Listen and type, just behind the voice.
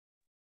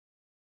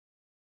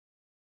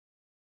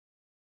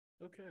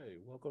Okay,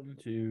 welcome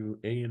to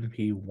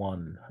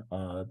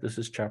ANP1. This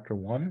is chapter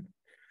one,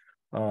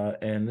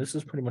 and this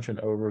is pretty much an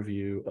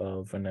overview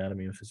of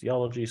anatomy and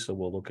physiology. So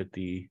we'll look at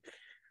the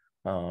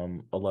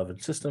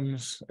 11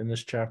 systems in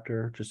this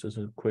chapter, just as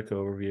a quick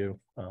overview,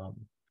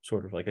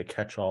 sort of like a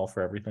catch-all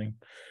for everything,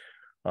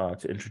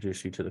 to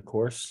introduce you to the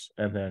course.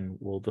 And then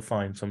we'll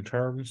define some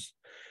terms.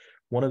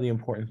 One of the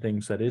important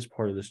things that is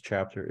part of this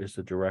chapter is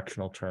the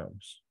directional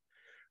terms.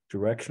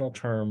 Directional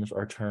terms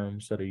are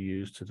terms that are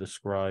used to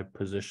describe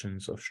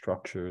positions of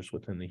structures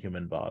within the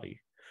human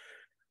body.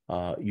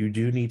 You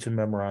do need to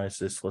memorize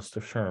this list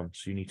of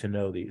terms. You need to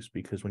know these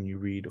because when you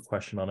read a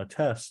question on a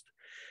test,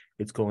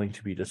 it's going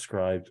to be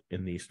described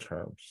in these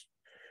terms.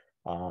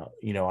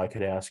 I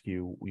could ask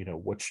you,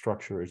 what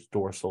structure is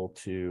dorsal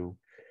to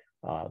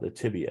the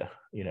tibia,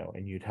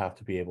 and you'd have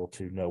to be able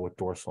to know what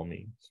dorsal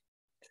means.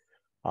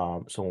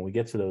 So when we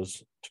get to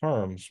those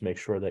terms, make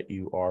sure that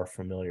you are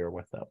familiar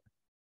with them.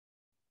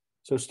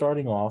 So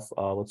starting off,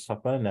 let's talk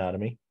about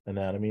anatomy.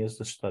 Anatomy is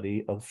the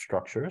study of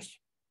structures.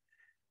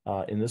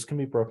 And this can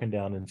be broken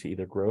down into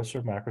either gross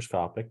or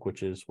macroscopic,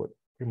 which is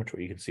pretty much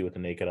what you can see with the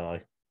naked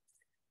eye.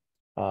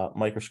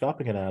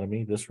 Microscopic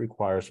anatomy, this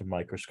requires a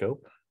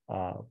microscope.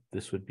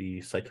 This would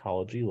be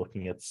cytology,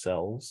 looking at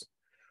cells,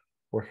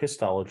 or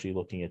histology,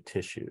 looking at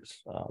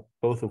tissues,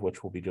 both of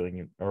which we'll be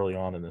doing early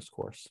on in this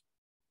course.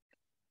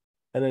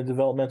 And then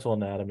developmental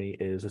anatomy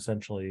is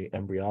essentially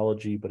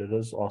embryology, but it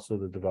is also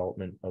the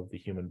development of the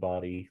human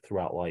body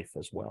throughout life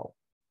as well.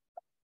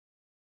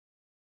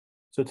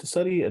 So to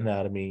study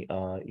anatomy,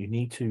 you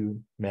need to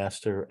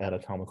master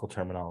anatomical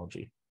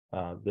terminology.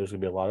 There's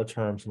going to be a lot of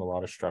terms and a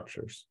lot of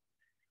structures,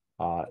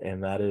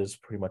 and that is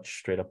pretty much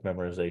straight up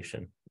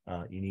memorization.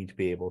 You need to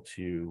be able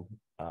to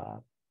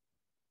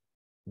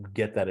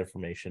get that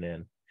information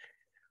in.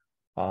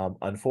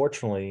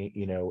 Unfortunately,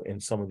 in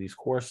some of these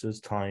courses,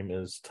 time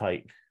is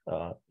tight,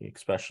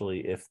 especially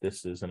if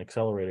this is an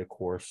accelerated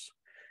course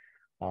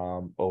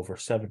over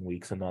 7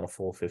 weeks and not a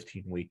full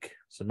 15-week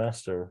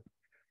semester.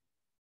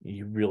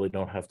 You really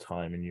don't have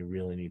time, and you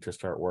really need to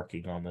start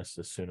working on this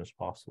as soon as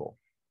possible.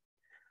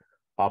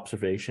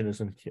 Observation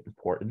is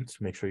important.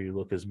 Make sure you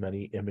look as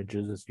many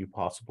images as you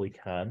possibly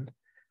can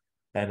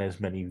and as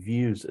many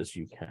views as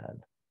you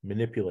can.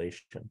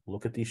 Manipulation.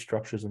 Look at these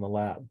structures in the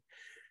lab.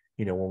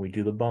 When we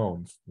do the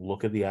bones,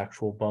 look at the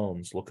actual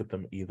bones, look at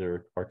them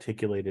either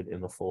articulated in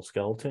the full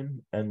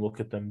skeleton and look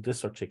at them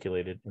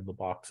disarticulated in the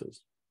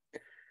boxes.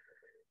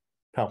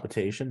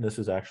 Palpation, this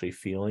is actually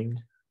feeling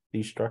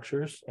these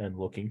structures and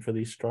looking for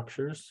these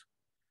structures.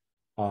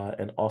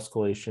 And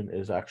auscultation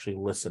is actually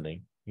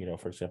listening,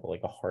 for example,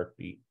 like a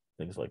heartbeat,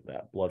 things like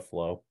that, blood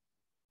flow.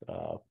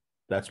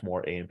 That's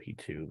more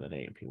ANP2 than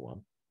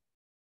ANP1.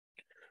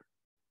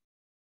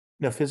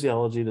 Now,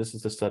 physiology, this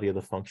is the study of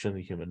the function of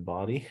the human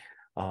body.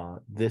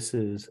 This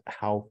is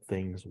how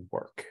things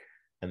work.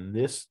 And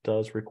this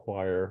does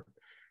require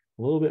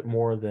a little bit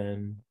more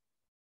than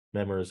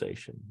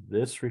memorization.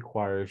 This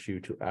requires you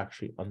to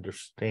actually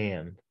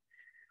understand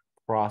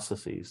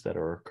processes that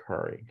are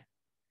occurring.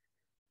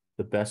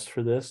 The best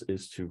for this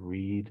is to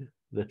read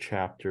the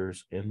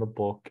chapters in the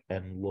book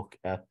and look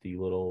at the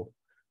little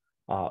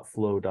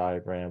flow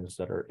diagrams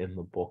that are in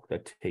the book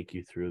that take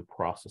you through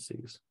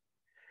processes.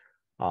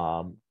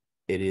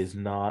 It is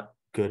not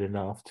good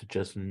enough to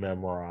just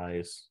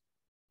memorize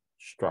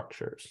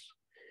structures.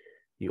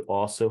 You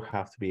also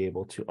have to be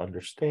able to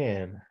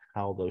understand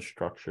how those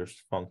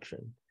structures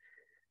function.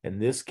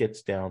 And this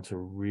gets down to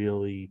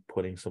really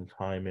putting some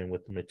time in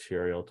with the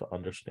material to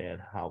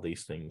understand how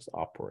these things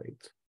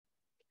operate.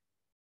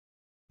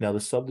 Now,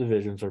 the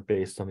subdivisions are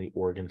based on the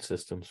organ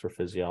systems for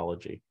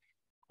physiology.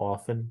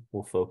 Often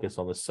we'll focus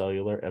on the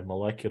cellular and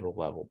molecular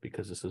level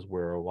because this is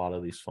where a lot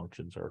of these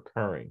functions are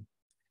occurring.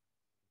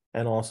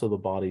 And also the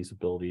body's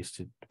abilities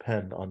to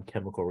depend on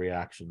chemical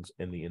reactions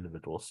in the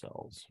individual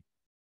cells.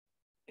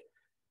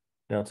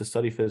 Now, to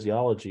study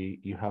physiology,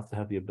 you have to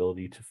have the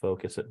ability to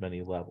focus at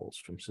many levels,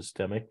 from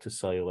systemic to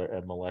cellular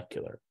and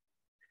molecular.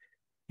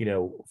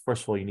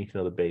 First of all, you need to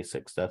know the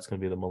basics. That's going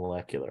to be the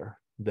molecular.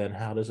 Then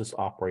how does this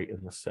operate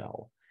in the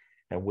cell?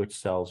 And which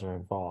cells are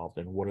involved?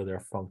 And what are their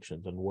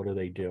functions? And what are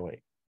they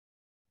doing?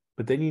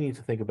 But then you need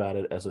to think about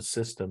it as a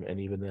system, and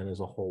even then as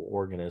a whole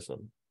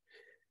organism.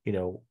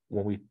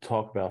 When we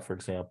talk about, for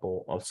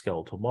example, a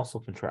skeletal muscle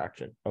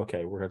contraction,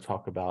 okay, we're going to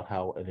talk about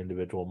how an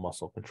individual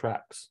muscle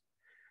contracts.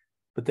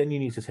 But then you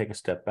need to take a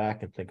step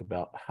back and think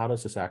about how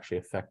does this actually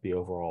affect the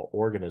overall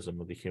organism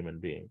of the human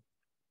being?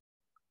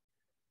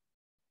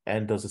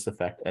 And does this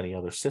affect any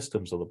other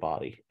systems of the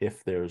body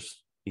if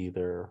there's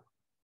either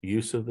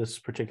use of this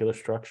particular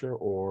structure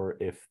or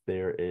if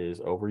there is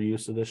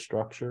overuse of this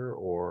structure,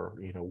 or,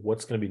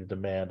 what's going to be the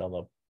demand on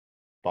the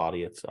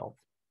body itself?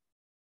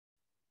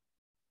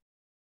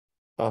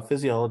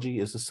 Physiology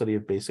is the study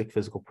of basic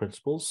physical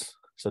principles,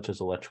 such as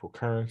electrical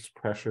currents,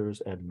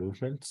 pressures, and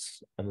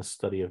movements, and the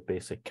study of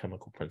basic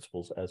chemical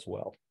principles as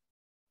well.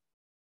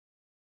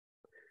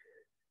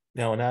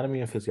 Now,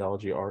 anatomy and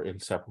physiology are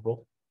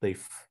inseparable. They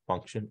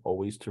function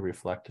always to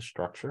reflect a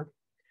structure.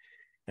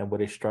 And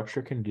what a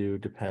structure can do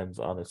depends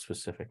on its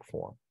specific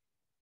form.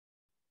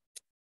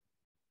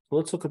 So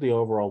let's look at the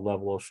overall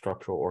level of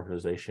structural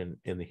organization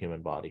in the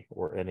human body,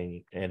 or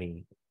any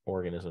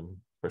organism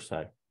per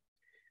se.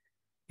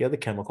 You have the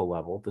chemical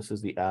level. This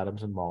is the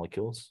atoms and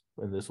molecules,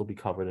 and this will be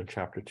covered in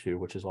chapter 2,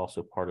 which is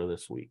also part of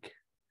this week.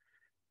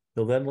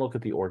 You'll then look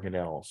at the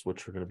organelles,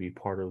 which are going to be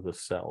part of the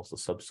cells, the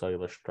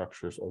subcellular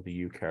structures of the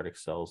eukaryotic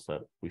cells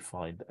that we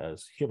find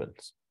as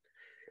humans.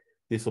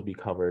 This will be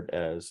covered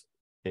as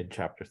in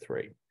chapter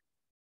 3.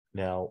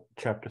 Now,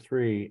 chapter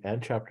 3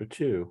 and chapter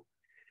 2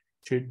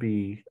 should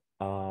be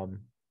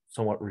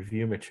somewhat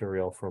review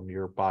material from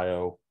your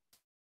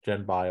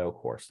Gen Bio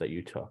course that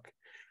you took.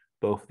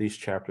 Both these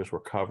chapters were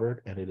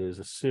covered, and it is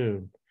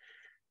assumed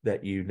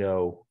that you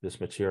know this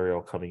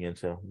material coming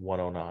into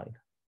 109.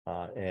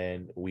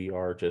 And we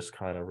are just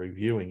kind of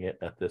reviewing it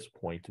at this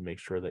point to make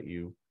sure that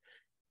you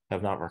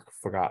have not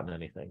forgotten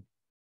anything.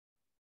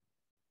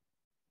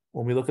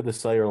 When we look at the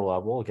cellular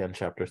level, again,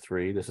 chapter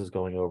 3, this is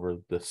going over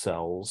the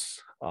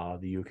cells,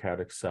 the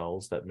eukaryotic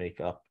cells that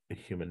make up a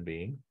human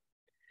being.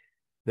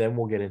 Then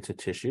we'll get into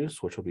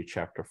tissues, which will be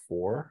chapter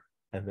 4.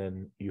 And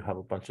then you have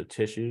a bunch of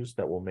tissues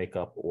that will make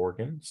up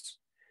organs,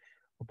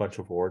 a bunch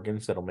of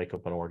organs that'll make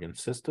up an organ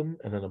system,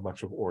 and then a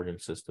bunch of organ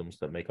systems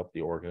that make up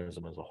the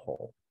organism as a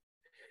whole.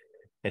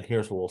 And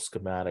here's a little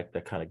schematic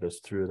that kind of goes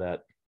through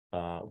that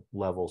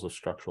levels of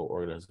structural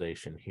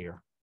organization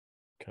here.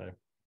 Okay.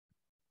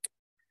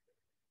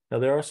 Now,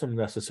 there are some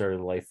necessary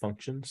life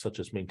functions, such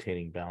as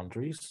maintaining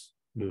boundaries,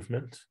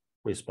 movement,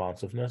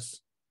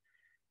 responsiveness,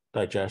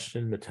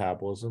 digestion,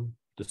 metabolism,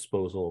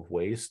 disposal of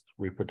waste,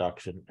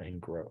 reproduction, and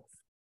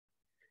growth.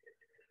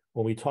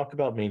 When we talk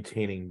about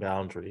maintaining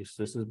boundaries,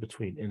 this is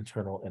between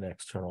internal and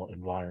external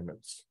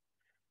environments.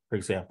 For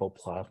example,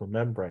 plasma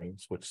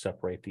membranes, which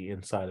separate the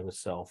inside of a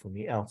cell from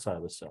the outside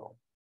of the cell,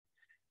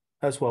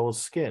 as well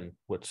as skin,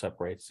 which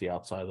separates the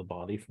outside of the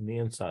body from the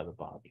inside of the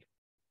body.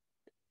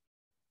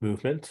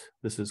 Movement,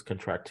 this is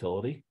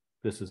contractility.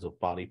 This is of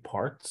body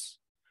parts,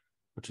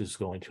 which is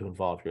going to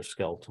involve your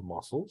skeletal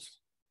muscles.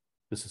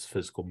 This is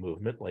physical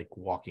movement, like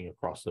walking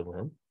across the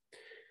room,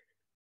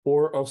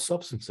 or of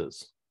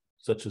substances,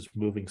 such as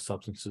moving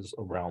substances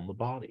around the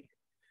body.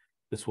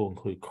 This will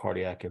include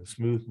cardiac and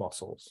smooth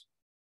muscles,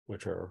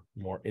 which are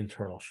more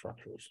internal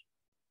structures.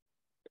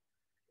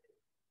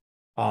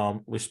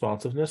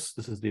 Responsiveness,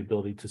 this is the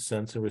ability to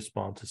sense and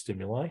respond to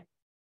stimuli,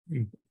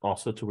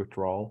 also to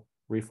withdrawal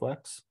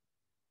reflex,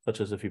 such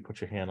as if you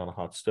put your hand on a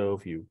hot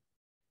stove, you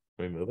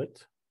remove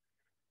it,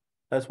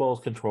 as well as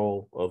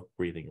control of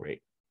breathing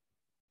rate.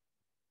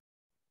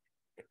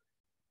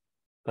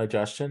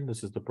 Digestion,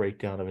 this is the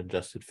breakdown of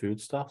ingested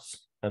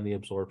foodstuffs and the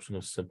absorption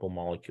of simple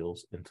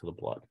molecules into the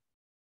blood.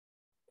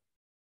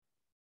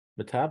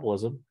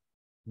 Metabolism,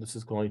 this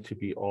is going to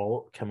be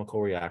all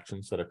chemical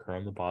reactions that occur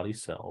in the body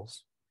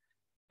cells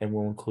and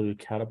will include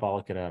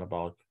catabolic and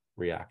anabolic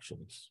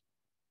reactions.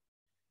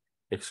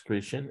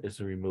 Excretion is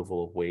the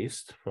removal of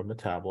waste from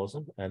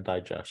metabolism and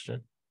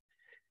digestion,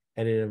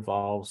 and it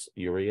involves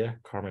urea,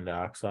 carbon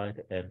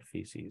dioxide, and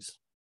feces.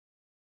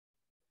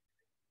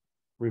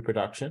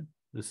 Reproduction,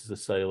 this is a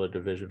cellular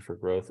division for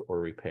growth or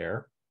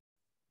repair,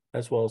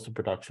 as well as the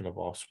production of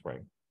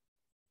offspring.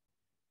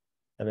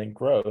 And then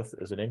growth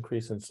is an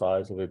increase in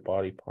size of a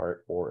body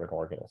part or an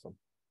organism.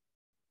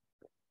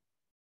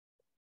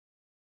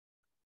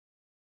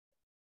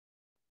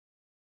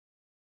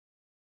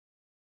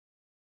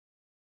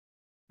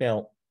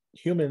 Now,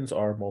 humans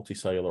are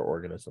multicellular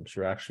organisms.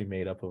 You're actually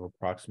made up of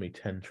approximately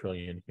 10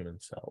 trillion human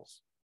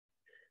cells.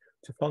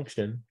 To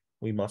function,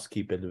 we must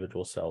keep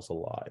individual cells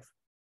alive.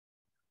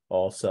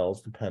 All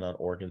cells depend on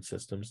organ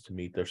systems to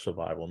meet their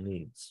survival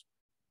needs,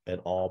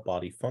 and all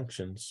body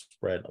functions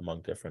spread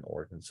among different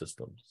organ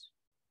systems.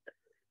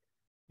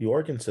 The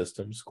organ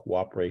systems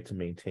cooperate to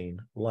maintain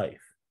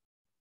life,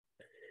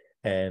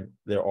 and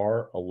there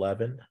are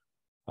 11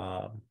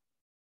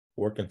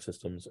 organ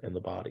systems in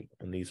the body,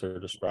 and these are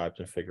described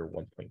in figure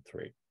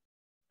 1.3.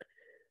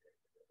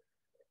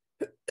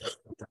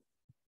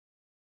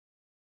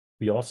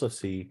 We also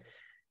see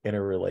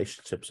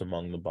interrelationships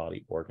among the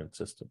body organ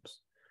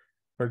systems.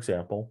 For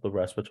example, the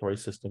respiratory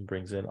system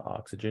brings in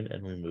oxygen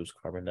and removes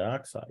carbon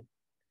dioxide.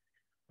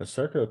 The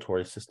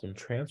circulatory system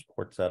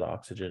transports that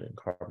oxygen and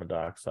carbon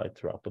dioxide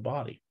throughout the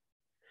body.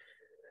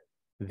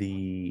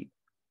 The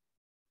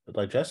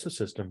digestive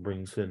system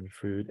brings in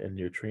food and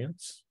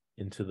nutrients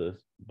into the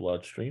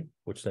bloodstream,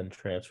 which then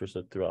transfers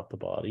it throughout the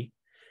body.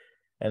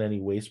 And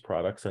any waste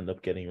products end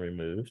up getting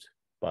removed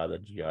by the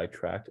GI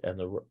tract and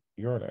the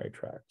urinary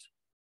tract.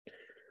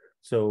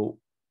 So,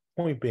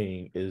 point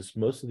being is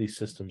most of these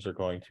systems are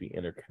going to be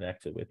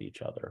interconnected with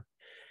each other.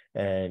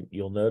 And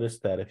you'll notice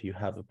that if you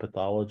have a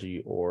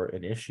pathology or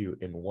an issue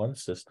in one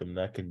system,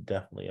 that can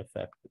definitely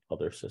affect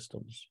other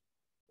systems.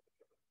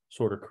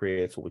 Sort of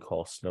creates what we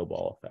call a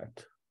snowball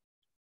effect.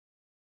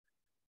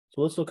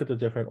 So let's look at the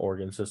different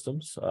organ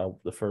systems.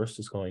 The first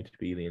is going to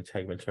be the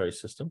integumentary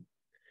system.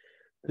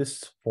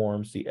 This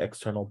forms the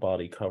external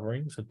body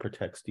coverings and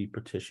protects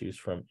deeper tissues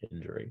from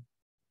injury.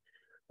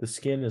 The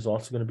skin is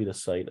also going to be the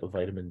site of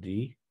vitamin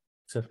D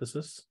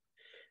synthesis,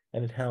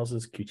 and it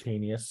houses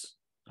cutaneous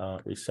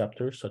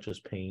receptors such as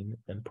pain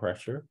and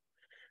pressure,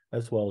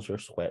 as well as your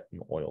sweat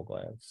and oil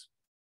glands.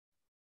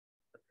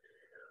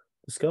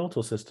 The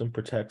skeletal system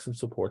protects and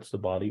supports the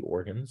body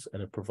organs,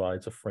 and it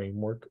provides a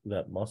framework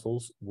that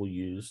muscles will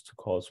use to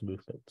cause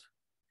movement.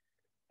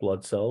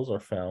 Blood cells are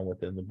found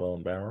within the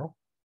bone marrow,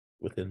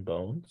 within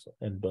bones,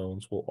 and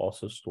bones will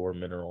also store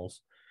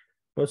minerals,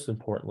 most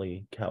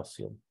importantly,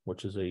 calcium,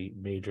 which is a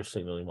major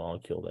signaling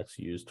molecule that's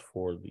used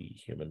for the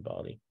human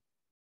body.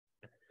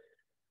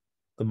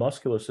 The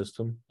muscular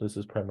system, this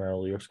is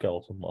primarily your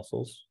skeletal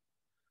muscles,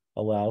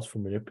 allows for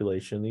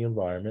manipulation in the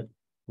environment,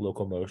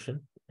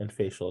 locomotion, and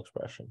facial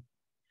expression.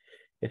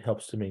 It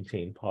helps to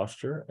maintain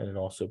posture, and it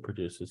also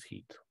produces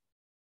heat.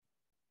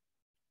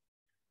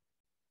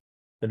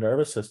 The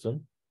nervous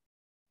system,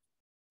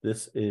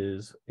 this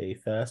is a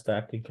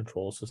fast-acting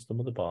control system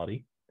of the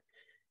body.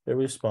 It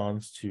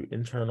responds to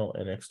internal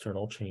and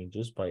external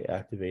changes by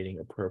activating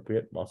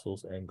appropriate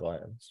muscles and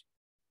glands.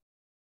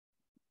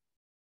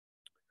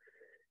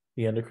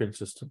 The endocrine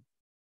system,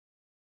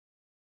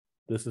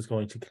 this is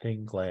going to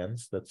contain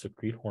glands that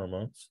secrete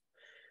hormones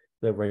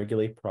that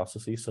regulate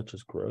processes such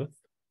as growth,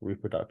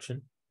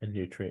 reproduction, and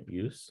nutrient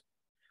use,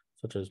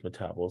 such as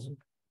metabolism,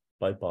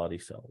 by body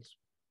cells.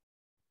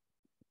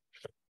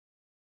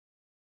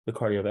 The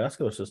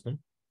cardiovascular system,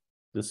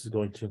 this is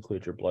going to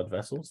include your blood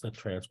vessels that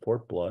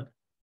transport blood,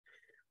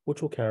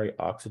 which will carry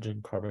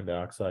oxygen, carbon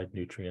dioxide,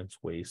 nutrients,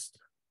 waste,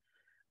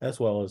 as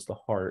well as the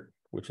heart,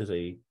 which is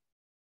a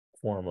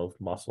form of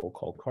muscle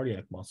called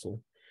cardiac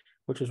muscle,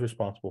 which is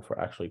responsible for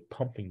actually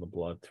pumping the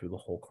blood through the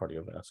whole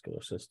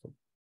cardiovascular system.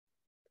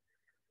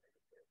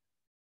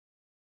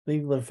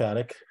 The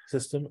lymphatic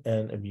system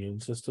and immune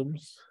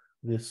systems.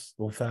 This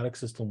lymphatic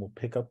system will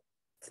pick up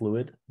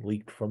fluid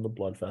leaked from the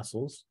blood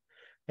vessels,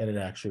 and it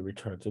actually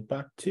returns it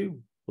back to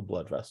the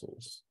blood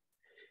vessels.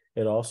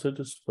 It also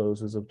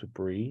disposes of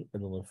debris in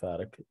the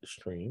lymphatic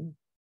stream.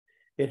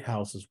 It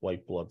houses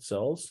white blood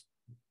cells,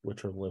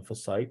 which are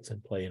lymphocytes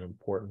and play an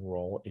important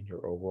role in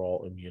your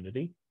overall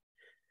immunity.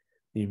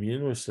 The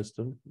immune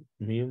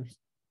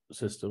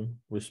system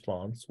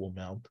response will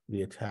mount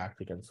the attack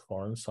against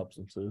foreign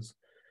substances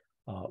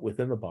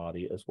within the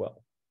body as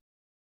well.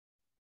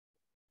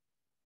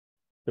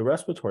 The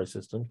respiratory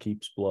system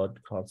keeps blood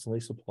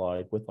constantly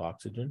supplied with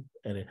oxygen,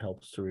 and it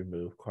helps to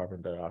remove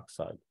carbon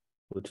dioxide,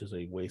 which is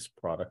a waste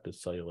product of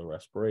cellular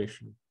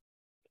respiration.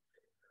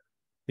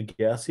 The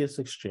gaseous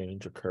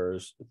exchange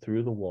occurs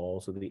through the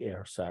walls of the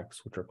air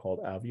sacs, which are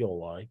called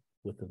alveoli,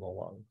 within the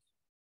lungs.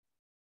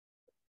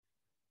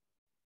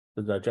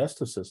 The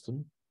digestive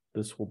system,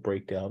 this will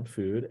break down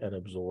food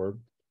into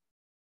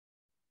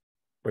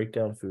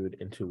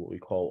what we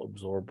call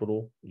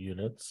absorbable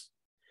units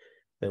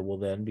that will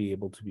then be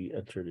able to be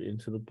entered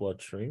into the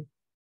bloodstream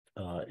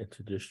and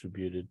to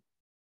distributed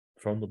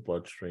from the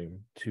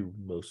bloodstream to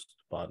most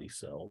body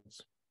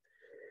cells.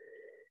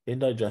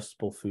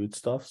 Indigestible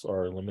foodstuffs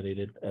are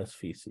eliminated as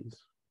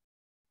feces.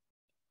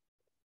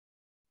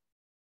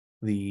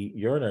 The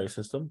urinary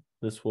system,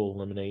 this will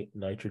eliminate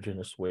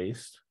nitrogenous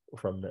waste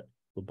from the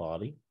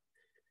body.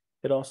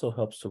 It also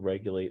helps to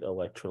regulate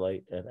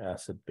electrolyte and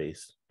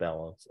acid-base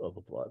balance of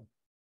the blood.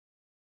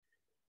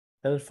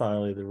 And then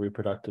finally, the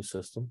reproductive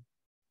system.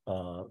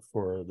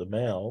 For the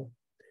male,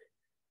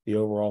 the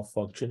overall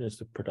function is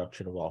the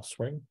production of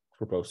offspring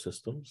for both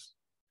systems.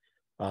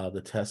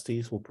 The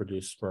testes will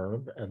produce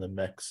sperm and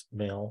the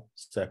male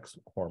sex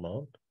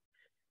hormone,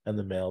 and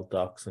the male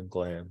ducts and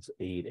glands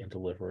aid in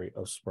delivery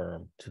of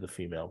sperm to the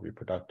female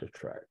reproductive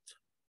tract.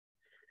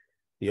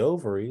 The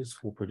ovaries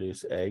will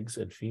produce eggs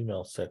and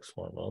female sex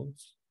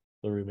hormones.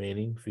 The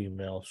remaining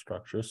female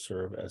structures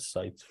serve as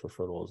sites for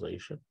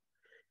fertilization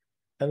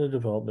and the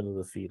development of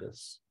the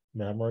fetus.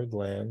 Mammary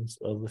glands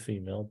of the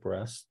female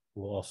breast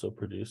will also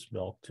produce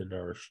milk to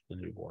nourish the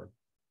newborn.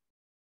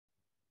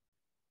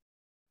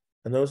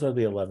 And those are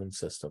the 11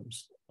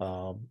 systems.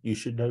 You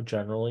should know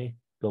generally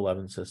the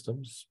 11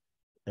 systems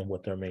and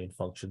what their main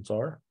functions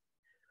are.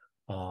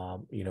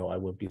 I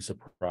wouldn't be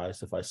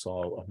surprised if I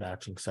saw a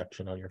matching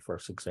section on your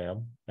first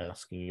exam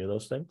asking you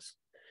those things.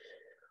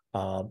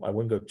 I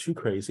wouldn't go too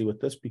crazy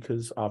with this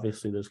because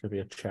obviously there's going to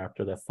be a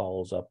chapter that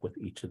follows up with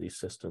each of these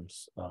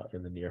systems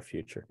in the near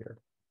future here.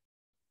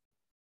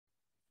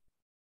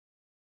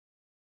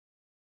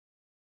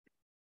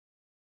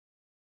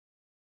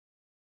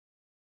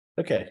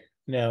 Okay,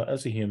 now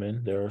as a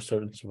human, there are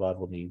certain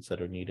survival needs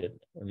that are needed,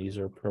 and these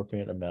are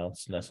appropriate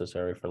amounts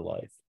necessary for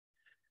life.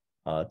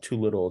 Too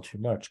little or too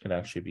much can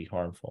actually be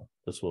harmful.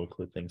 This will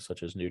include things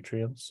such as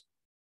nutrients,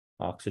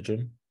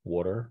 oxygen,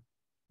 water,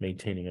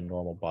 maintaining a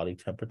normal body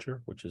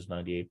temperature, which is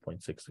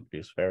 98.6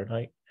 degrees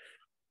Fahrenheit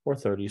or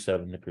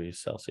 37 degrees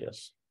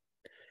Celsius,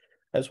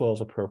 as well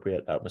as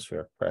appropriate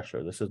atmospheric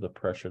pressure. This is the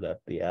pressure that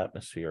the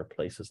atmosphere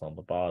places on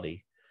the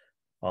body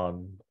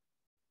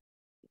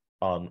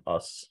on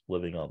us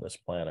living on this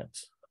planet.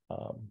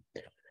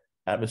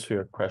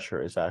 Atmospheric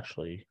pressure is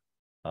actually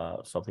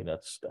something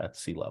that's at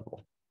sea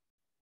level.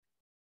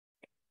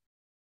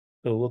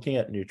 So looking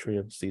at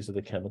nutrients, these are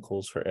the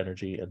chemicals for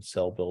energy and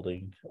cell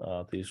building.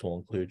 These will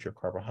include your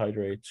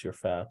carbohydrates, your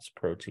fats,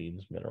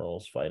 proteins,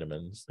 minerals,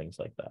 vitamins, things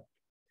like that.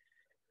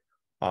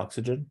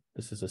 Oxygen,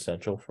 this is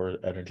essential for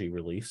energy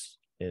release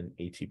in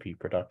ATP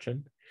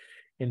production.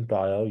 In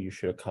bio, you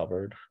should have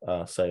covered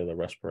cellular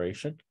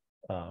respiration,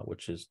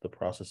 which is the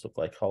process of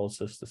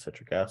glycolysis, the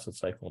citric acid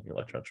cycle, and the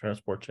electron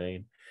transport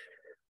chain.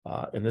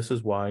 And this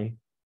is why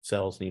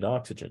cells need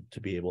oxygen to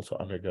be able to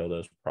undergo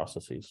those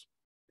processes.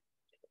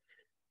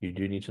 You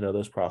do need to know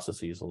those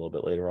processes a little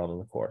bit later on in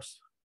the course.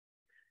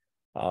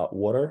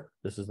 Water,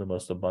 this is the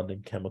most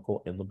abundant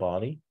chemical in the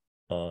body.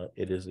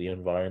 It is the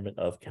environment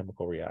of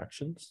chemical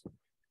reactions.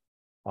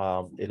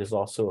 It is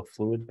also a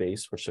fluid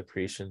base for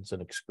secretions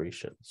and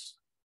excretions.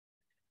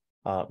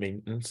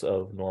 Maintenance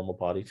of normal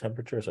body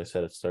temperature, as I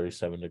said, it's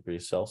 37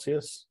 degrees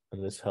Celsius,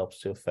 and this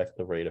helps to affect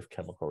the rate of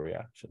chemical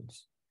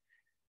reactions.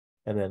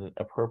 And then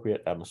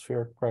appropriate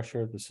atmospheric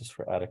pressure, this is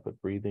for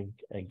adequate breathing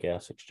and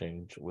gas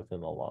exchange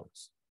within the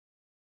lungs.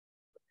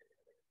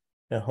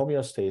 Now,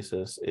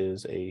 homeostasis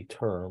is a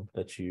term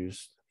that's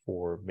used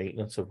for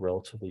maintenance of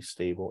relatively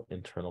stable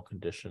internal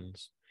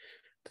conditions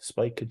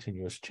despite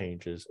continuous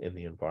changes in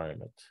the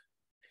environment.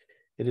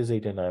 It is a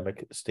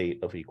dynamic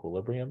state of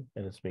equilibrium,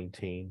 and it's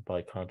maintained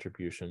by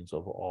contributions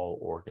of all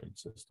organ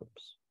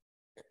systems.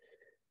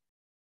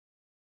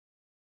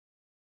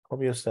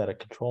 Homeostatic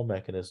control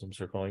mechanisms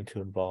are going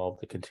to involve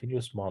the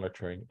continuous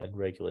monitoring and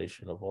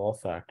regulation of all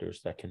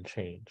factors that can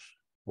change,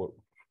 what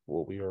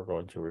we are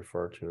going to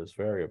refer to as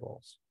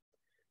variables.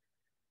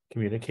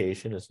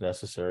 Communication is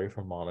necessary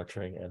for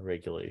monitoring and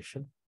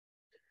regulation,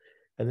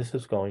 and this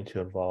is going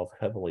to involve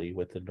heavily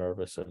with the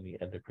nervous and the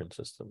endocrine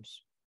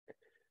systems.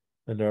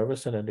 The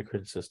nervous and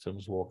endocrine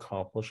systems will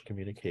accomplish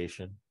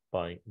communication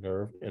by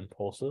nerve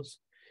impulses,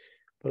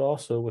 but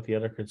also with the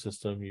endocrine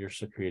system, you're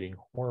secreting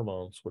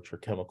hormones, which are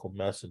chemical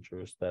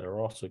messengers that are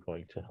also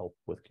going to help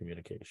with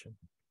communication.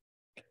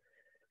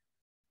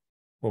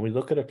 When we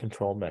look at a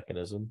control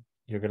mechanism,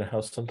 you're going to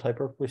have some type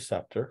of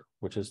receptor,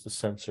 which is the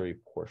sensory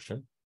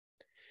portion.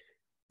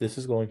 This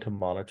is going to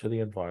monitor the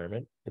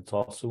environment. It's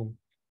also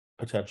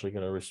potentially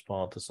going to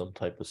respond to some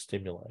type of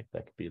stimuli.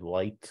 That could be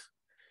light,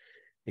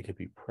 it could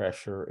be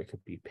pressure, it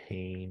could be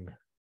pain,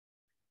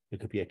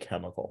 it could be a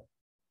chemical.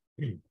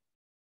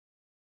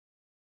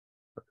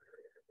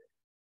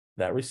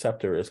 That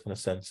receptor is going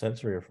to send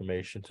sensory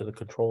information to the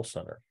control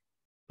center.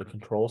 The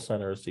control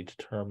center is the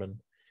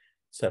determined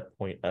set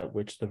point at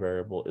which the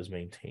variable is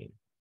maintained.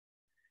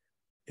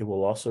 It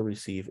will also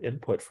receive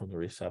input from the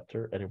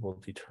receptor, and it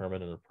will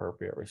determine an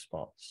appropriate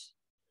response.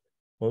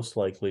 Most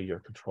likely, your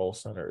control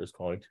center is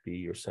going to be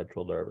your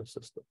central nervous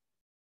system,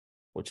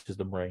 which is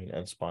the brain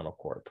and spinal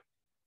cord.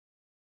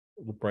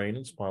 The brain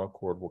and spinal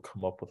cord will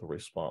come up with a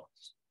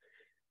response,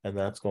 and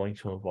that's going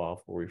to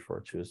involve what we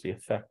refer to as the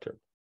effector.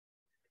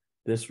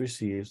 This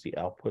receives the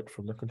output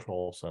from the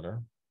control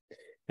center.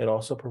 It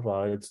also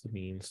provides the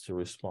means to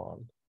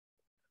respond,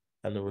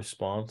 and the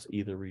response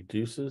either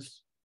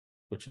reduces,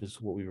 which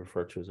is what we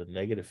refer to as a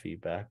negative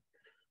feedback,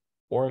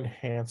 or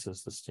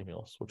enhances the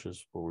stimulus, which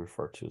is what we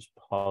refer to as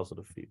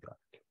positive feedback.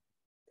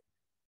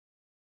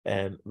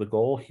 And the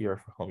goal here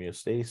for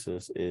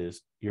homeostasis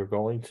is you're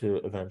going to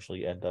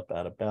eventually end up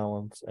at a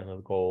balance, and the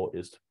goal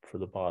is for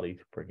the body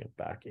to bring it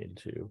back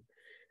into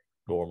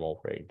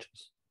normal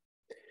ranges.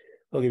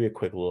 I'll give you a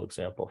quick little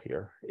example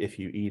here. If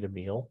you eat a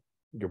meal,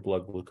 your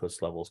blood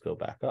glucose levels go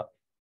back up.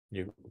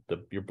 Your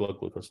blood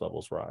glucose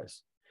levels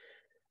rise.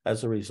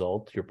 As a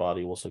result, your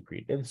body will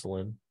secrete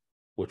insulin,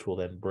 which will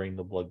then bring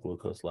the blood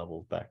glucose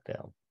levels back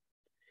down.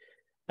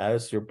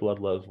 As your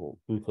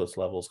glucose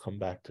levels come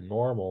back to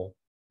normal,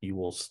 you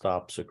will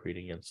stop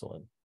secreting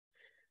insulin.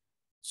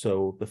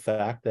 So the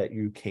fact that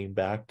you came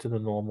back to the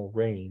normal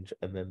range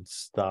and then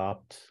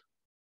stopped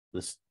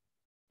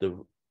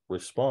the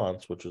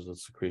response, which is the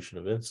secretion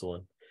of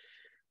insulin,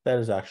 that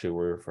is actually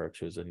what we refer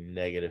to as a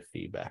negative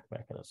feedback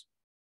mechanism.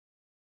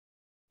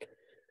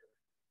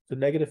 The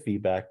negative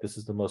feedback, this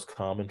is the most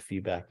common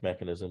feedback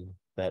mechanism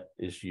that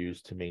is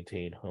used to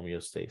maintain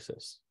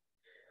homeostasis.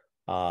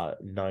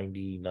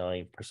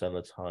 99% of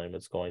the time,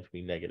 it's going to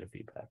be negative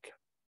feedback.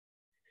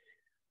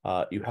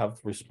 You have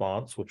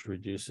response, which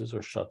reduces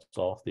or shuts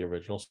off the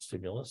original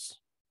stimulus.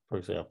 For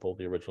example,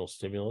 the original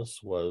stimulus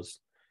was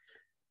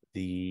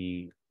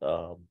the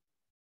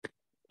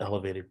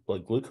elevated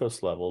blood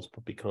glucose levels,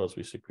 but because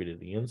we secreted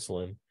the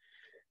insulin,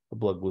 the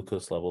blood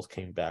glucose levels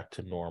came back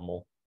to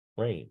normal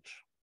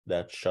range.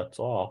 That shuts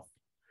off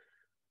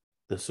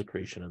the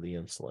secretion of the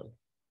insulin.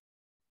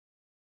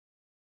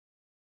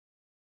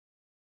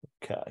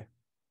 Okay.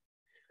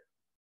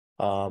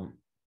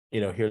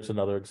 Here's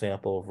another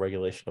example of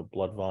regulation of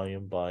blood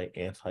volume by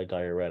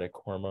antidiuretic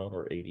hormone,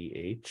 or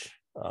ADH.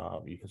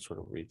 You can sort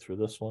of read through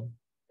this one.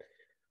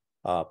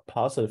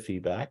 Positive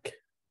feedback.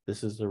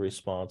 This is the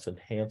response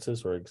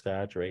enhances or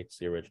exaggerates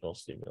the original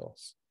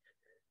stimulus.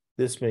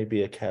 This may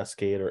be a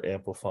cascade or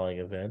amplifying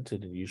event,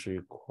 and it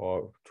usually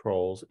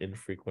controls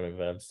infrequent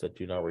events that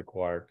do not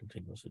require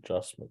continuous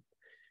adjustment.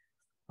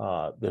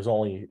 There's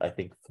only, I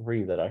think,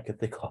 three that I could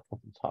think off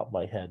the top of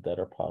my head that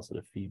are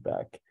positive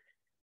feedback.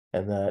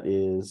 And that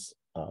is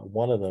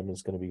one of them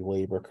is going to be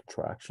labor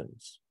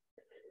contractions.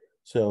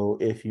 So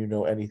if you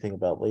know anything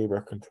about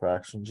labor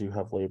contractions, you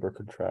have labor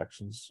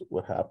contractions.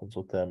 What happens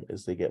with them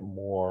is they get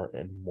more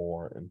and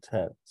more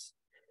intense.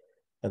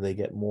 And they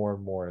get more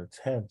and more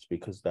intense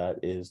because that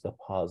is the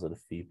positive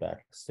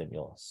feedback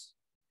stimulus.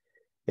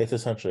 It's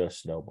essentially a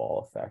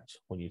snowball effect.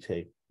 When you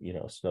take,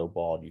 a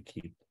snowball and you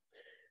keep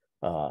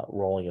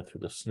rolling it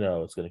through the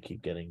snow, it's going to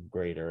keep getting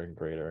greater and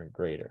greater and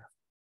greater.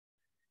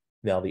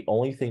 Now, the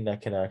only thing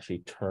that can actually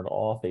turn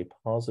off a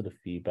positive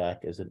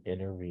feedback is an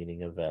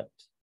intervening event.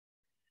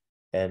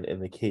 And in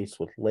the case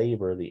with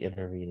labor, the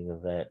intervening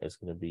event is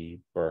going to be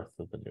birth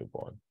of the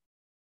newborn.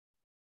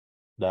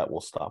 That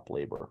will stop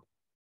labor.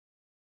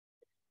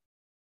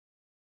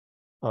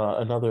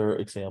 Another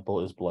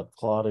example is blood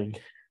clotting.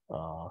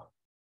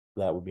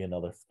 That would be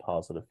another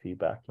positive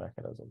feedback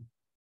mechanism.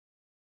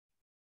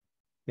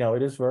 Now,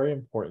 it is very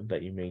important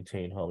that you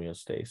maintain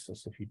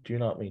homeostasis. If you do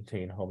not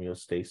maintain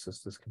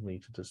homeostasis, this can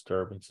lead to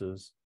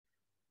disturbances,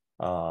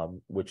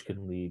 which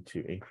can lead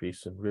to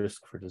increase in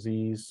risk for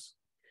disease.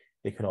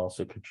 It can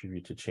also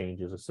contribute to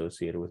changes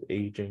associated with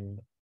aging,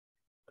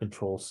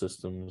 control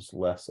systems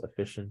less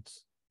efficient,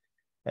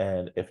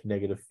 and if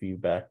negative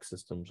feedback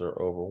systems are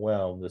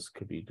overwhelmed, this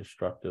could be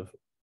destructive.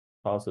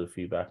 Positive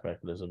feedback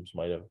mechanisms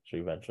might actually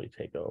eventually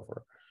take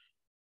over.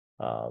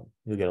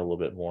 You'll get a little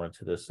bit more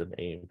into this in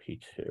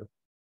A&P2.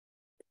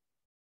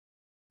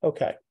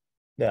 Okay,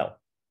 now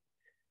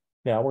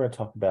we're going to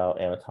talk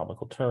about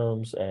anatomical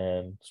terms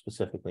and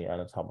specifically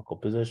anatomical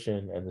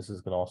position. And this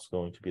is also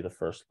going to be the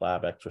first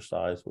lab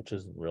exercise, which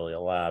isn't really a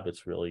lab.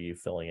 It's really you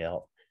filling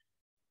out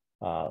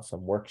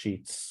some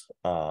worksheets,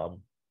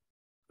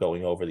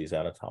 going over these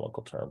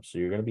anatomical terms. So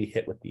you're going to be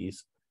hit with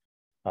these.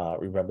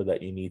 Remember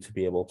that you need to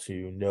be able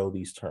to know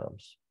these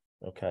terms,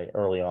 okay,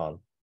 early on.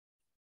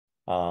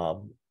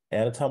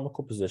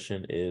 Anatomical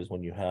position is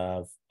when you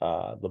have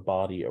the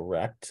body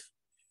erect,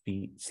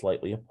 feet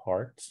slightly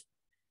apart,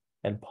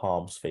 and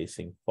palms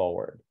facing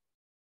forward,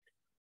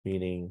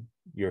 meaning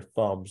your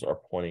thumbs are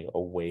pointing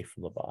away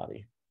from the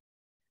body.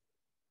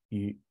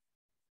 You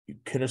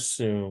can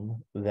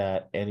assume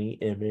that any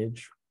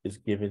image is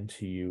given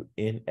to you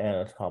in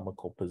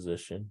anatomical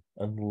position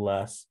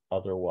unless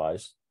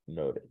otherwise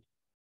noted.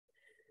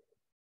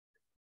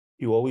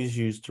 You always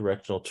use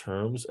directional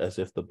terms as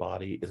if the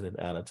body is in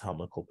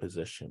anatomical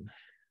position.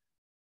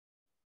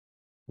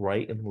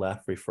 Right and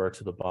left refer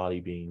to the body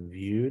being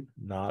viewed,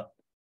 not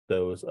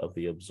those of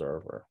the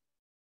observer.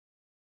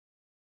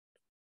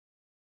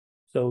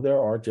 So there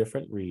are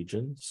different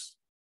regions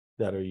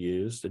that are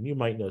used, and you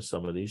might know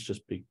some of these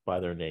just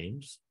by their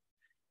names.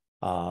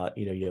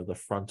 You have the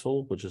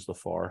frontal, which is the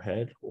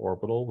forehead,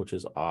 orbital, which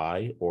is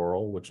eye,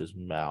 oral, which is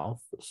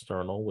mouth,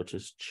 sternal, which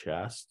is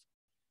chest,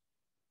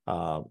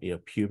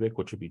 pubic,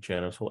 which would be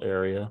genital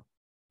area.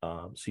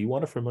 So you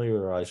want to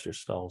familiarize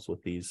yourselves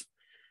with these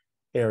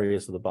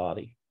areas of the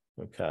body,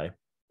 okay?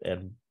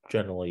 And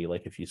generally,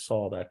 like if you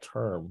saw that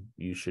term,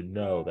 you should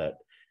know that,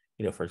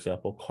 for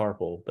example,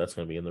 carpal, that's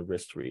going to be in the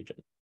wrist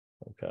region,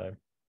 okay?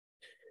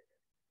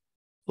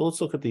 So let's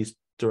look at these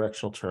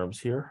directional terms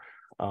here.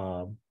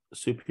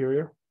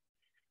 Superior,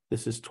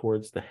 this is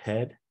towards the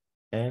head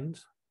end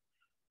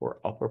or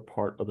upper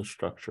part of the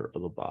structure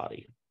of the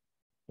body,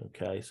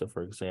 okay? So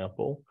for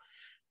example,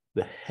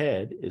 the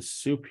head is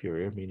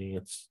superior, meaning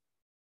it's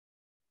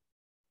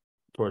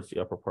towards the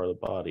upper part of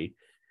the body,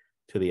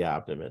 to the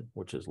abdomen,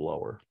 which is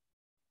lower.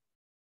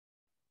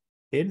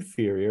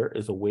 Inferior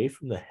is away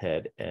from the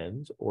head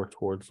end or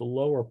towards the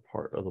lower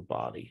part of the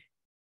body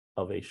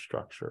of a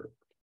structure.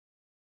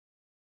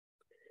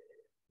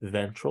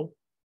 Ventral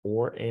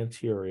or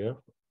anterior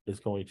is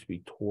going to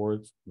be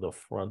towards the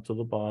front of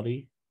the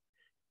body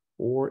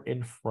or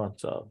in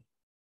front of.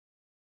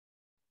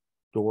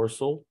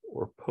 Dorsal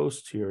or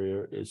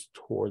posterior is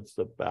towards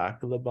the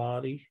back of the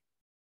body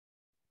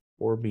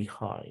or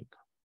behind.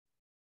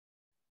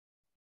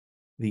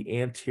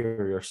 The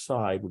anterior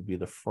side would be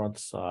the front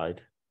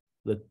side.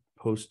 The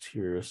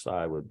posterior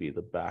side would be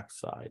the back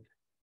side.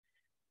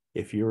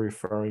 If you're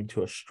referring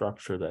to a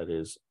structure that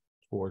is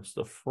towards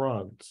the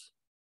front,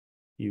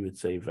 you would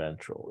say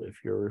ventral.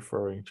 If you're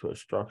referring to a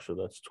structure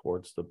that's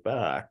towards the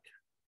back,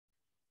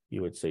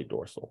 you would say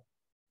dorsal.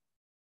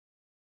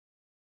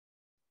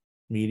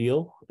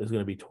 Medial is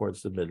going to be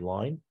towards the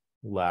midline.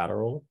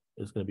 Lateral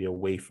is going to be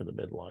away from the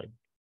midline.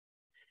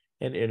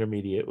 And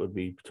intermediate would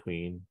be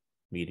between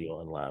medial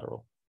and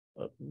lateral.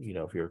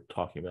 If you're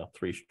talking about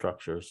three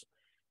structures,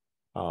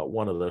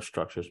 one of those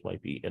structures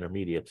might be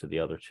intermediate to the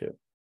other two.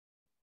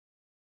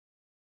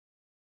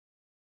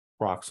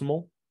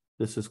 Proximal,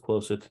 this is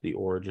closer to the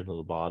origin of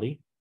the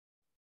body,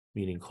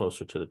 meaning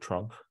closer to the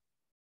trunk.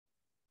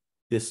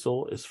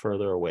 Distal is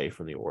further away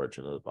from the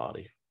origin of the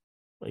body,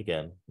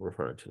 again,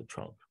 referring to the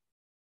trunk.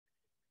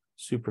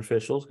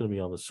 Superficial is going to be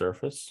on the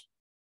surface,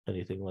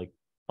 anything like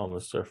on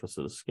the surface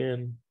of the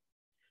skin.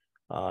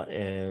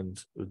 And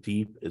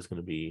deep is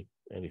going to be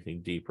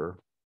anything deeper,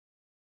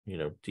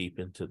 deep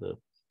into the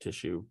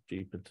tissue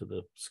deep into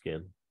the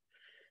skin.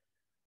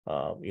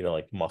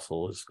 Like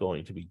muscle is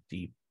going to be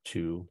deep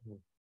to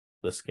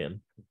the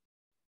skin.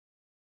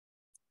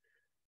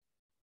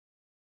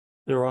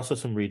 There are also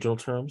some regional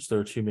terms. There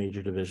are two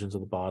major divisions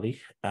of the body.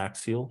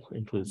 Axial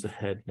includes the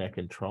head, neck,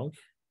 and trunk,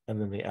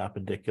 and then the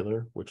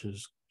appendicular, which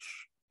is,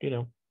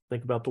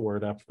 think about the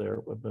word up there,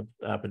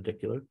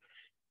 appendicular.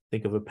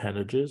 Think of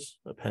appendages.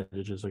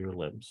 Appendages are your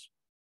limbs.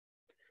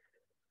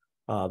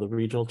 The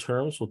regional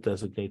terms will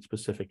designate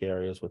specific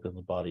areas within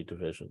the body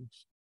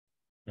divisions.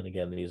 And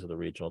again, these are the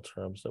regional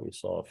terms that we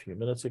saw a few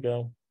minutes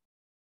ago.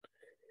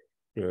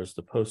 Here's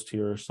the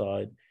posterior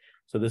side.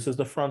 So this is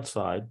the front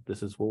side.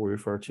 This is what we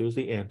refer to as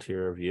the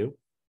anterior view.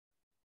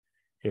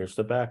 Here's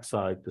the back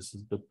side. This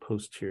is the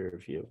posterior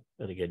view.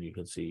 And again, you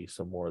can see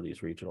some more of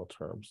these regional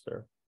terms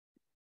there.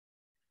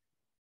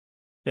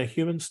 Now,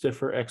 humans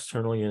differ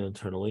externally and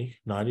internally.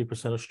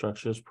 90% of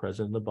structures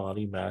present in the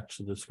body match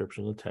the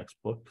description of the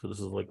textbook. So this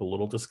is like a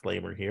little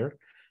disclaimer here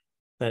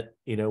that,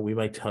 we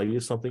might tell you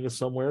something is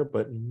somewhere,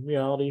 but in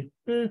reality,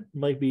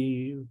 might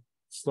be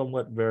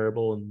somewhat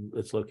variable in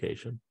its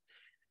location.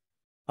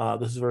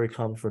 This is very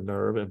common for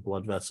nerve and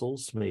blood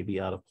vessels may be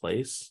out of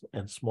place,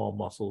 and small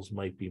muscles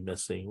might be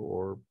missing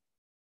or,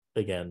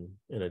 again,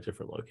 in a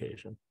different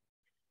location.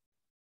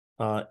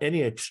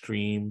 Any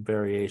extreme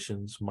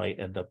variations might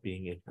end up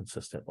being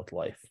inconsistent with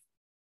life.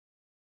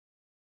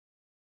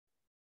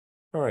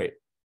 All right,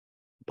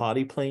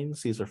 body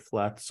planes. These are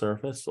flat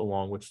surface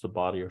along which the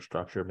body or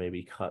structure may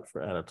be cut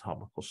for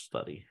anatomical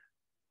study.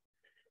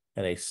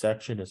 And a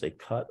section is a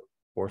cut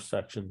or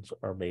sections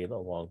are made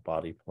along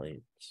body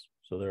planes.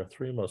 So there are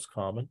three most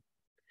common.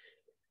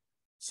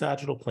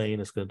 Sagittal plane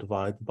is going to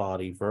divide the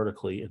body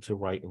vertically into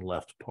right and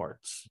left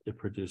parts. It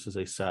produces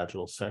a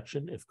sagittal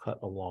section if cut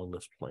along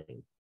this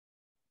plane.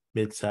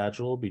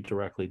 Mid-sagittal will be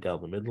directly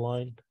down the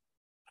midline.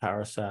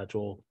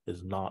 Parasagittal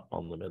is not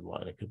on the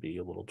midline. It could be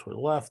a little to the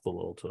left, a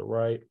little to the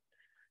right,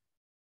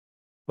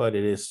 but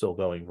it is still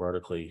going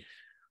vertically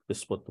to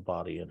split the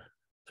body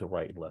into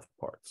right and left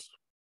parts.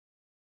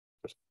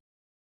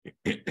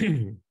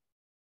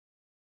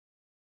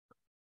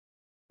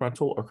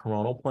 Frontal or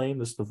coronal plane,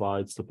 this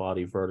divides the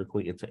body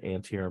vertically into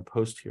anterior and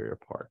posterior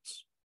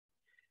parts.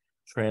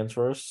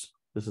 Transverse,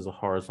 this is a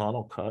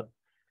horizontal cut.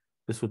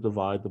 This would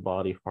divide the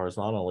body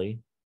horizontally,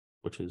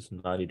 which is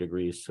 90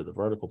 degrees to the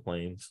vertical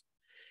planes,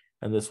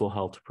 and this will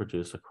help to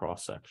produce a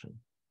cross section.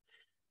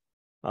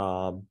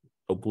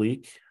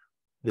 Oblique,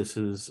 this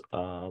is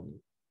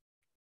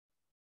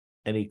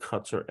any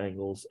cuts or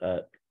angles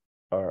that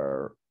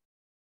are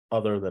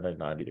other than a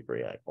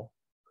 90-degree angle.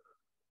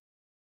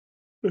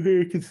 So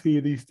here you can see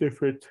these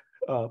different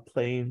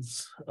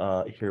planes.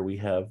 Here we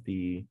have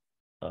the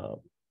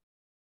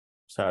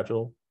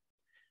sagittal,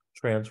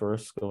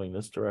 transverse going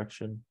this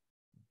direction,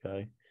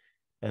 okay?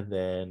 And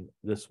then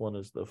this one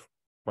is the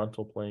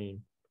frontal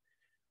plane.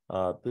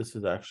 This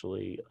is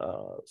actually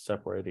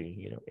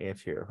separating,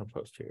 anterior from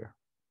posterior.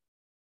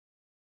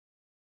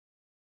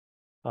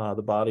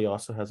 The body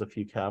also has a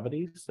few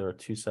cavities. There are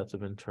two sets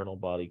of internal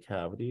body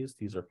cavities.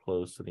 These are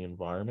closed to the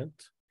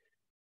environment.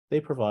 They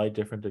provide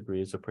different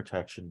degrees of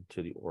protection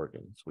to the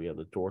organs. We have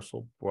the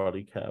dorsal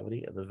body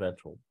cavity and the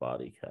ventral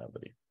body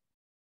cavity.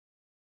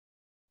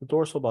 The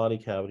dorsal body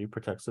cavity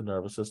protects the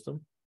nervous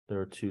system. There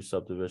are two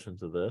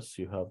subdivisions of this.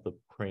 You have the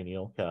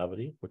cranial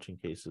cavity, which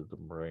encases the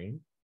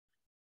brain,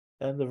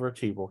 and the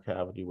vertebral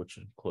cavity, which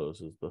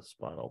encloses the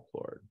spinal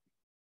cord.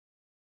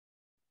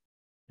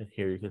 And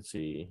here you can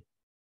see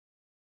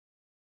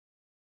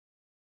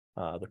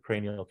the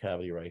cranial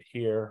cavity right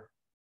here,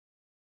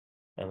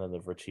 and then the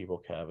vertebral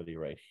cavity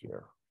right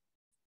here.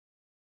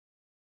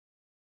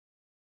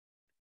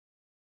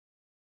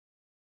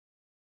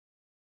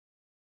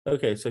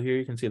 Okay, so here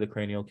you can see the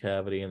cranial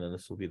cavity, and then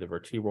this will be the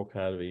vertebral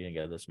cavity.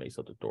 Again, this makes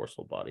up the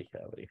dorsal body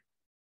cavity.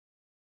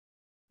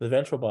 The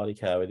ventral body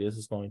cavity, this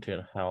is going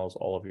to house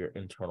all of your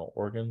internal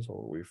organs,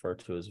 or what we refer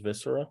to as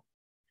viscera.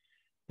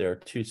 There are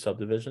two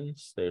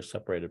subdivisions. They're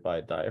separated by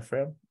a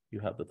diaphragm.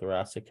 You have the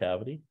thoracic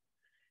cavity,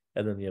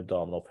 and then the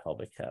abdominal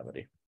pelvic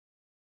cavity.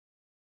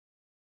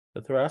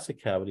 The thoracic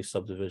cavity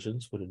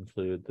subdivisions would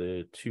include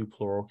the two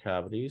pleural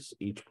cavities.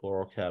 Each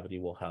pleural cavity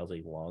will house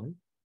a lung.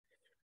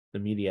 The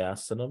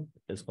mediastinum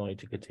is going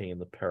to contain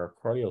the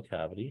pericardial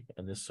cavity,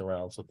 and this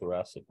surrounds the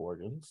thoracic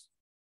organs.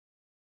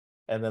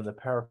 And then the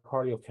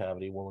pericardial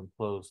cavity will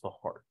enclose the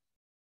heart.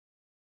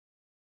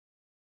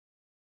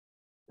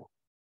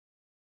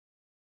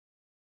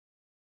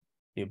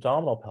 The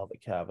abdominal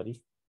pelvic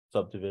cavity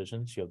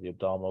subdivisions, you have the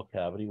abdominal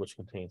cavity, which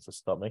contains the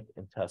stomach,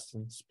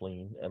 intestines,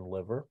 spleen, and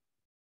liver.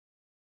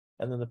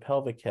 And then the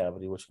pelvic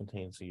cavity, which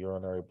contains the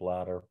urinary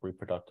bladder,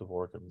 reproductive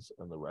organs,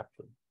 and the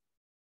rectum.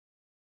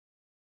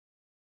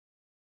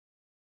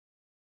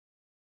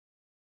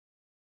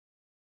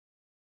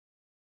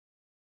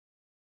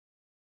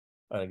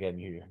 And again,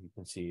 you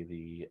can see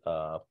the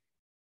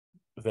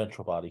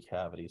ventral body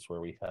cavities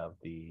where we have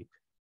the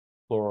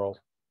pleural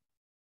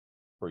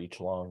for each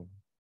lung,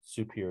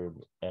 superior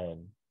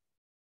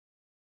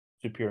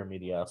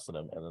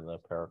mediastinum, and then the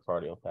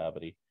pericardial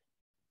cavity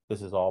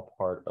This is all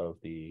part of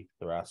the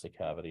thoracic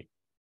cavity.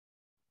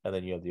 And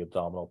then you have the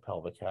abdominal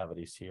pelvic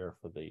cavities here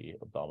for the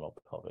abdominal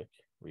pelvic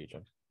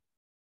region.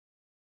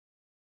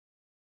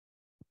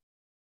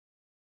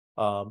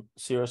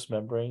 Serous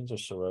membranes or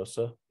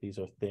serosa. These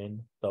are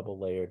thin,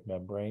 double-layered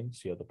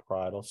membranes. You have the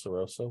parietal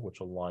serosa, which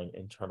will line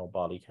internal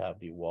body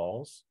cavity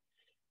walls,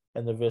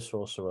 and the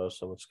visceral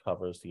serosa, which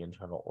covers the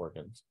internal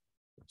organs.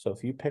 So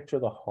if you picture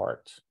the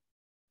heart,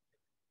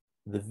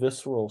 the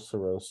visceral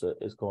serosa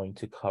is going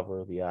to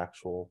cover the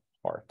actual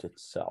heart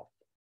itself.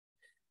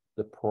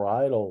 The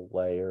parietal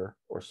layer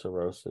or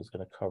serosa is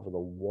going to cover the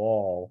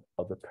wall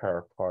of the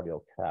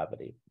pericardial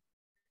cavity.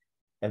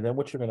 And then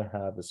what you're going to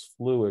have is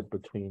fluid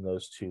between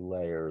those two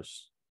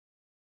layers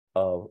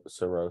of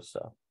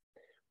serosa.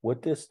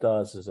 What this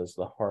does is as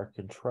the heart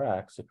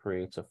contracts, it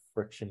creates a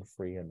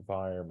friction-free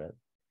environment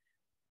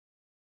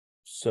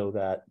so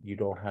that you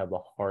don't have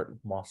the heart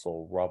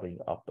muscle rubbing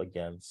up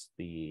against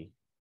the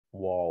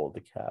wall of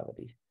the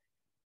cavity.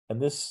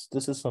 And this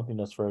is something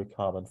that's very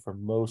common for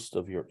most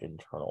of your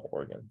internal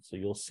organs. So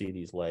you'll see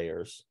these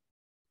layers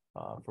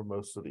for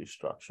most of these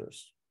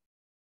structures.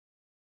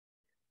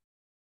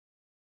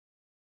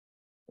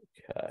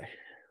 Okay,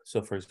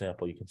 so for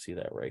example, you can see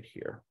that right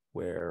here,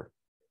 where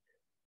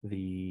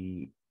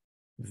the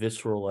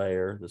visceral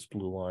layer, this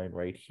blue line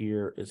right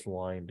here, is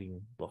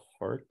lining the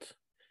heart.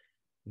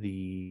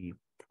 The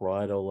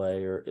parietal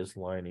layer is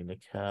lining the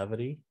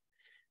cavity.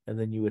 And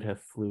then you would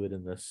have fluid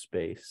in this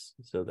space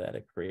so that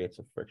it creates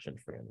a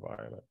friction-free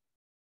environment.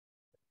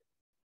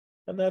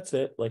 And that's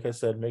it. Like I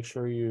said, make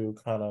sure you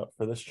kind of,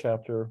 for this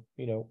chapter,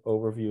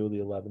 overview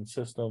the 11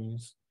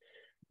 systems,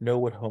 know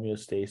what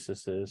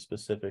homeostasis is,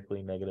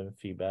 specifically negative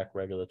feedback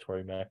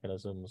regulatory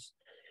mechanisms,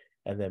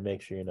 and then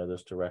make sure you know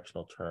those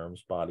directional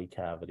terms, body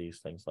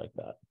cavities, things like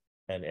that,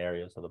 and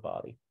areas of the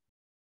body.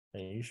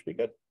 And you should be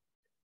good.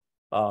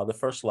 The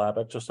first lab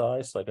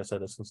exercise, like I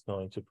said, this is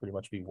going to pretty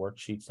much be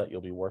worksheets that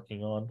you'll be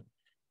working on.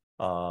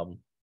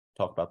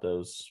 Talk about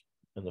those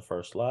in the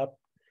first lab.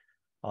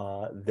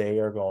 They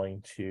are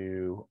going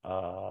to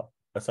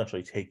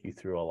essentially take you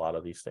through a lot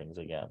of these things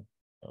again.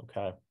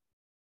 Okay.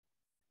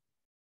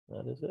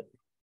 That is it.